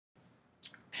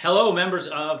Hello, members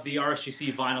of the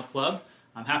RSGC Vinyl Club.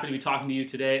 I'm happy to be talking to you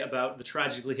today about the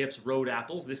Tragically Hip's Road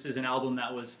Apples. This is an album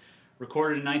that was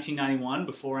recorded in 1991,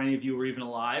 before any of you were even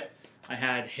alive. I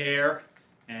had hair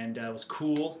and was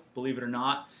cool, believe it or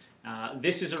not.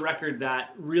 This is a record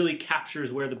that really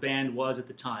captures where the band was at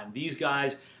the time. These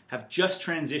guys have just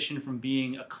transitioned from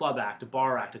being a club act, a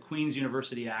bar act, a Queen's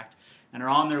University act, and are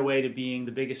on their way to being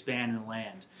the biggest band in the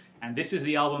land. And this is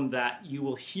the album that you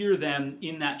will hear them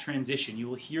in that transition. You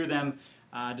will hear them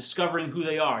discovering who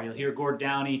they are. You'll hear Gord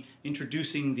Downie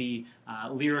introducing the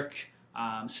lyric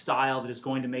style that is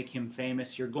going to make him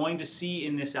famous. You're going to see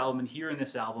in this album and hear in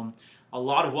this album a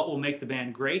lot of what will make the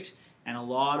band great and a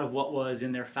lot of what was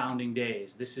in their founding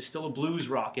days. This is still a blues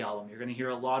rock album. You're going to hear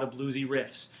a lot of bluesy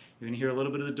riffs. You're going to hear a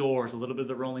little bit of the Doors, a little bit of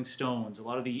the Rolling Stones, a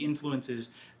lot of the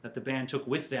influences that the band took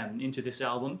with them into this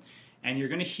album. And you're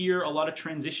going to hear a lot of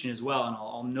transition as well, and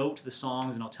I'll note the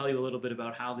songs and I'll tell you a little bit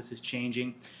about how this is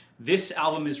changing. This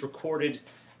album is recorded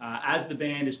as the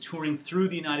band is touring through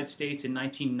the United States in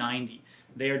 1990.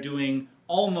 They are doing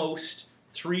almost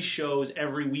 3 shows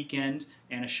every weekend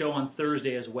and a show on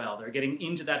Thursday as well. They're getting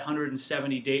into that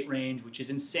 170 date range, which is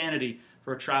insanity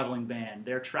for a traveling band.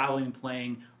 They're traveling and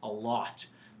playing a lot.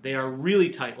 They are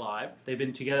really tight live. They've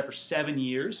been together for 7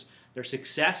 years. Their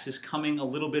success is coming a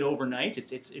little bit overnight.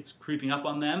 It's creeping up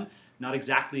on them, not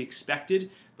exactly expected,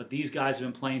 but these guys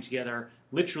have been playing together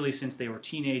literally since they were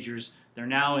teenagers. They're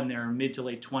now in their mid to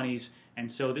late 20s, and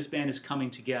so this band is coming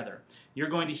together. You're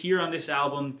going to hear on this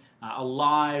album a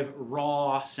live,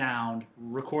 raw sound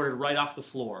recorded right off the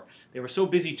floor. They were so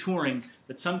busy touring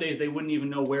that some days they wouldn't even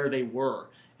know where they were,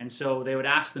 and so they would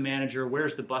ask the manager,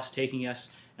 "Where's the bus taking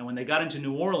us?" And when they got into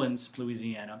New Orleans,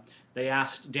 Louisiana, they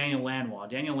asked Daniel Lanois.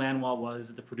 Daniel Lanois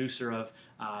was the producer of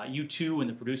U2 and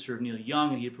the producer of Neil Young,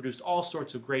 and he had produced all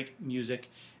sorts of great music.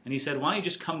 And he said, "Why don't you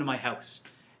just come to my house?"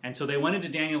 And so they went into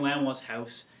Daniel Lanois'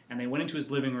 house, and they went into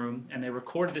his living room, and they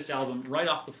recorded this album right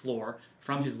off the floor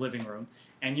from his living room.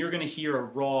 And you're going to hear a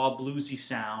raw, bluesy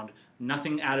sound,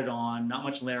 nothing added on, not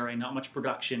much layering, not much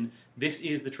production. This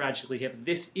is the Tragically Hip.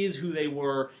 This is who they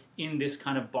were in this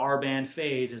kind of bar band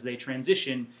phase as they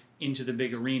transition into the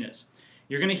big arenas.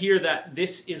 You're going to hear that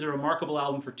this is a remarkable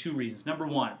album for 2 reasons. Number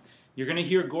one, you're going to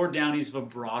hear Gord Downie's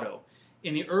vibrato.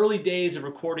 In the early days of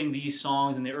recording these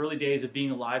songs, in the early days of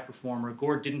being a live performer,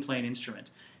 Gord didn't play an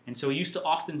instrument. And so he used to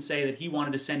often say that he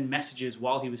wanted to send messages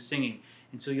while he was singing.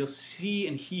 And so you'll see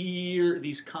and hear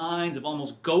these kinds of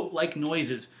almost goat-like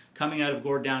noises coming out of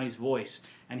Gord Downie's voice.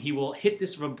 And he will hit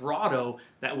this vibrato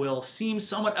that will seem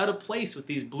somewhat out of place with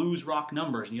these blues rock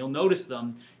numbers. And you'll notice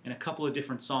them in a couple of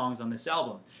different songs on this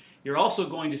album. You're also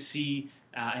going to see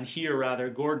and hear, rather,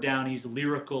 Gord Downie's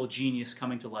lyrical genius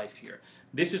coming to life here.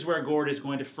 This is where Gord is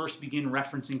going to first begin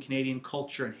referencing Canadian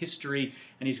culture and history,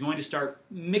 and he's going to start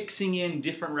mixing in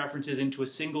different references into a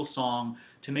single song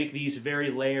to make these very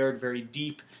layered, very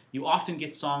deep. You often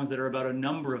get songs that are about a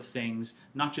number of things,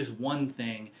 not just one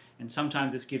thing, and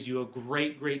sometimes this gives you a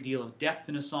great deal of depth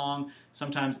in a song.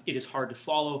 Sometimes it is hard to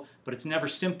follow, but it's never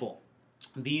simple.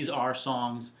 These are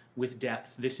songs with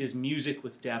depth. This is music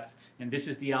with depth, and this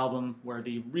is the album where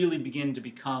they really begin to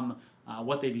become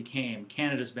what they became,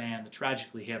 Canada's band, the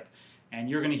Tragically Hip. And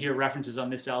you're going to hear references on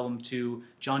this album to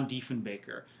John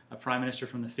Diefenbaker, a prime minister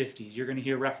from the 50s. You're going to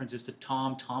hear references to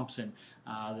Tom Thomson,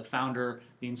 the founder,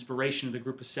 the inspiration of the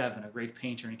Group of Seven, a great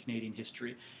painter in Canadian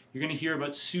history. You're going to hear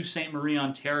about Sault Ste. Marie,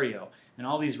 Ontario, and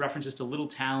all these references to little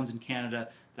towns in Canada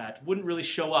that wouldn't really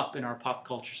show up in our pop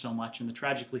culture so much, and the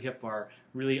Tragically Hip are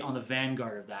really on the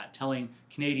vanguard of that, telling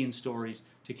Canadian stories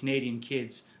to Canadian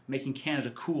kids, making Canada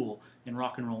cool in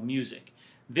rock and roll music.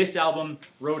 This album,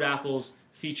 Road Apples,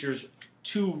 features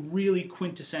 2 really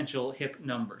quintessential Hip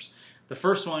numbers. The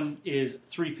first one is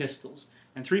 3 Pistols,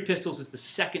 and 3 Pistols is the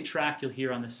second track you'll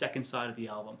hear on the second side of the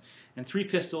album. And 3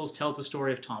 Pistols tells the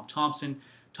story of Tom Thomson.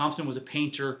 Thomson was a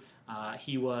painter.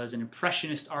 He was an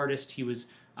impressionist artist. He was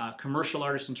a commercial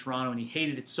artist in Toronto, and he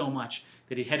hated it so much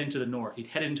that he'd head into the north. He'd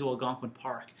head into Algonquin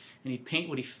Park, and he'd paint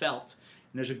what he felt.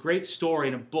 And there's a great story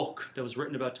in a book that was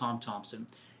written about Tom Thomson,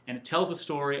 and it tells the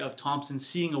story of Thomson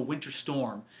seeing a winter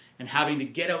storm and having to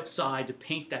get outside to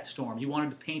paint that storm. He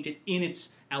wanted to paint it in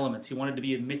its elements. He wanted to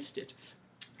be amidst it.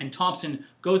 And Thomson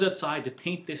goes outside to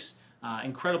paint this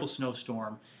incredible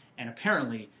snowstorm, and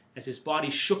apparently, as his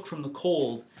body shook from the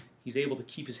cold, he's able to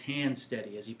keep his hands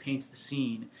steady as he paints the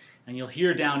scene. And you'll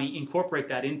hear Downie incorporate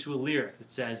that into a lyric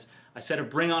that says, "I said to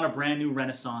bring on a brand new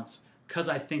renaissance, 'cause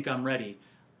I think I'm ready.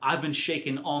 I've been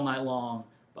shaking all night long,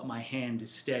 but my hand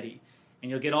is steady." And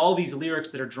you'll get all these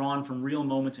lyrics that are drawn from real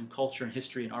moments in culture and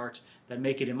history and art that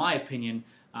make it, in my opinion,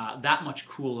 that much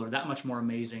cooler, that much more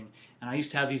amazing. And I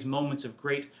used to have these moments of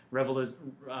great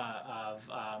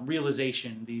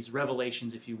realization, these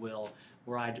revelations, if you will,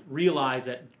 where I'd realize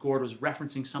that Gord was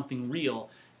referencing something real,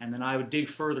 and then I would dig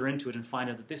further into it and find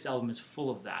out that this album is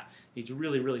full of that. It's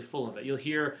really, really full of it. You'll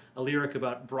hear a lyric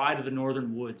about Bride of the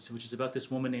Northern Woods, which is about this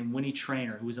woman named Winnie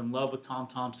Traynor who was in love with Tom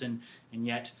Thompson, and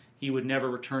yet he would never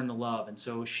return the love. And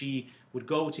so she would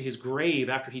go to his grave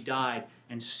after he died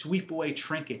and sweep away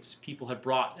trinkets people had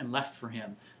brought and left for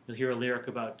him. You'll hear a lyric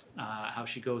about how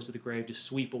she goes to the grave to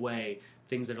sweep away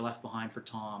things that are left behind for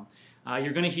Tom.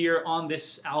 You're going to hear on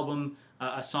this album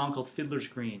a song called Fiddler's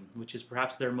Green, which is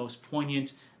perhaps their most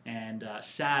poignant and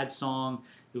sad song.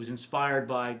 It was inspired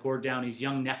by Gord Downie's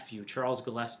young nephew, Charles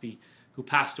Gillespie, who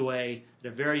passed away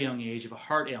at a very young age of a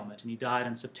heart ailment, and he died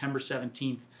on September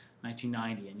 17th,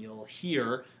 1990. And you'll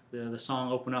hear the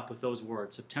song open up with those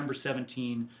words, September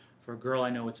 17, for a girl I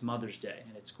know it's Mother's Day.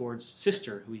 And it's Gord's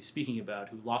sister who he's speaking about,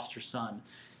 who lost her son.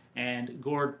 And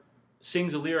Gord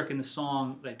sings a lyric in the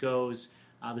song that goes,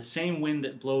 the same wind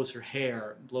that blows her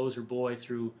hair blows her boy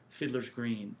through Fiddler's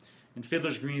Green. And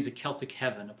Fiddler's Green is a Celtic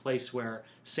heaven, a place where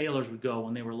sailors would go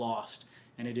when they were lost.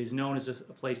 And it is known as a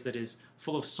place that is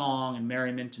full of song and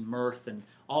merriment and mirth, and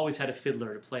always had a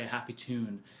fiddler to play a happy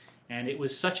tune. And it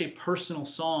was such a personal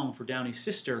song for Downie's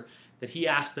sister that she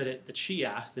asked that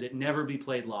it never be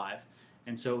played live.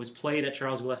 And so it was played at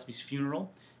Charles Gillespie's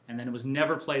funeral, and then it was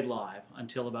never played live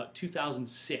until about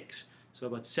 2006. So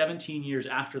about 17 years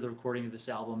after the recording of this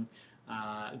album,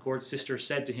 Gord's sister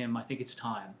said to him, I think it's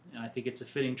time, and I think it's a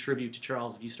fitting tribute to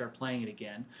Charles if you start playing it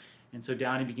again. And so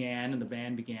Downie began, and the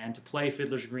band began, to play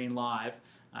Fiddler's Green live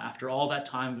after all that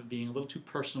time of it being a little too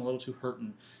personal, a little too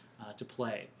hurtin' to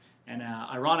play. And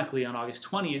ironically, on August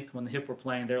 20th, when the Hip were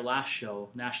playing their last show,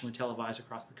 nationally televised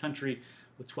across the country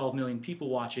with 12 million people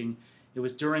watching, it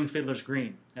was during Fiddler's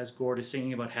Green, as Gord is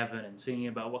singing about heaven and singing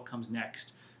about what comes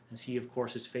next, as he, of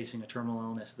course, is facing a terminal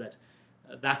illness,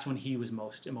 that's when he was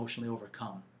most emotionally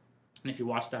overcome. And if you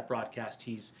watch that broadcast,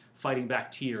 he's fighting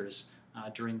back tears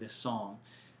during this song.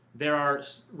 There are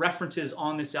references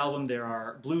on this album, there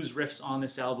are blues riffs on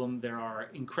this album, there are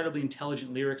incredibly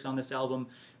intelligent lyrics on this album.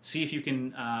 See if you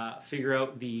can figure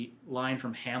out the line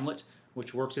from Hamlet,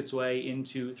 which works its way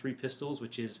into Three Pistols,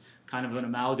 which is kind of an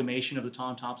amalgamation of the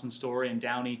Tom Thompson story, and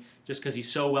Downie, just because he's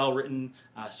so well written,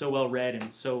 so well read,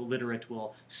 and so literate,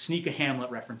 will sneak a Hamlet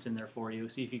reference in there for you.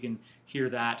 See if you can hear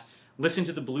that. Listen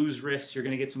to the blues riffs. You're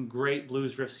going to get some great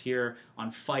blues riffs here on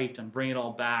Fight, on Bring It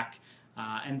All Back.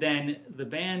 And then the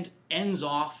band ends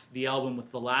off the album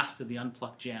with the last of the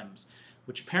Unplucked Gems,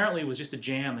 which apparently was just a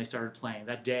jam they started playing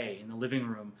that day in the living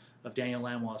room of Daniel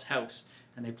Lanois' house.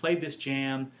 And they played this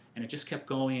jam, and it just kept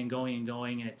going and going and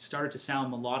going, and it started to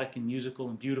sound melodic and musical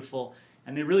and beautiful,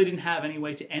 and they really didn't have any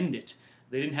way to end it.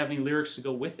 They didn't have any lyrics to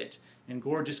go with it, and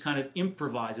Gord just kind of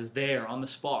improvises there on the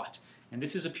spot. And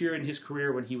this is a period in his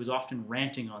career when he was often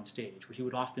ranting on stage, where he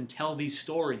would often tell these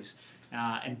stories,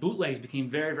 and bootlegs became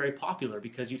very, very popular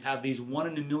because you'd have these 1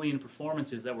 in a million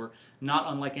performances that were not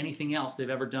unlike anything else they've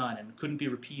ever done and couldn't be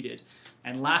repeated.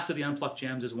 And Last of the Unplucked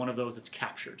Gems is one of those that's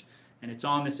captured. And it's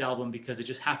on this album because it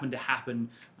just happened to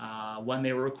happen when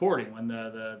they were recording, when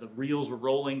the reels were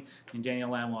rolling, and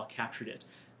Daniel Lanois captured it.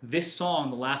 This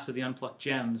song, The Last of the Unplucked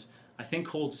Gems, I think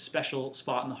holds a special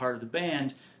spot in the heart of the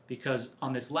band because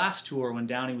on this last tour, when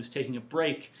Downie was taking a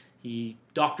break, he,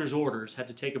 doctor's orders, had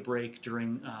to take a break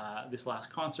during this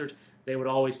last concert. They would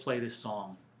always play this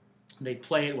song. They'd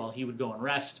play it while he would go and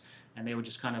rest, and they would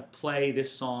just kind of play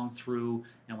this song through,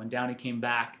 and when Downie came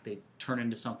back, they'd turn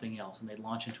into something else, and they'd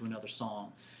launch into another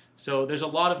song. So there's a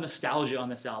lot of nostalgia on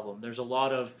this album. There's a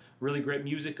lot of really great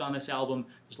music on this album.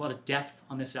 There's a lot of depth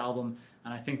on this album,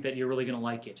 and I think that you're really going to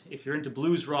like it. If you're into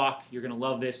blues rock, you're going to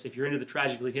love this. If you're into the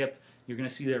Tragically Hip, you're going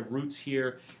to see their roots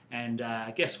here. And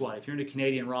guess what? If you're into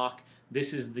Canadian rock,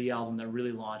 this is the album that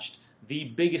really launched the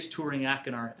biggest touring act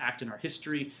in our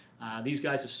history. These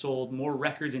guys have sold more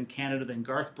records in Canada than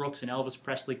Garth Brooks and Elvis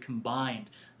Presley combined.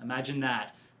 Imagine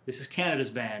that. This is Canada's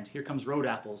band. Here comes Road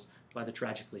Apples by the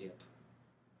Tragically Hip.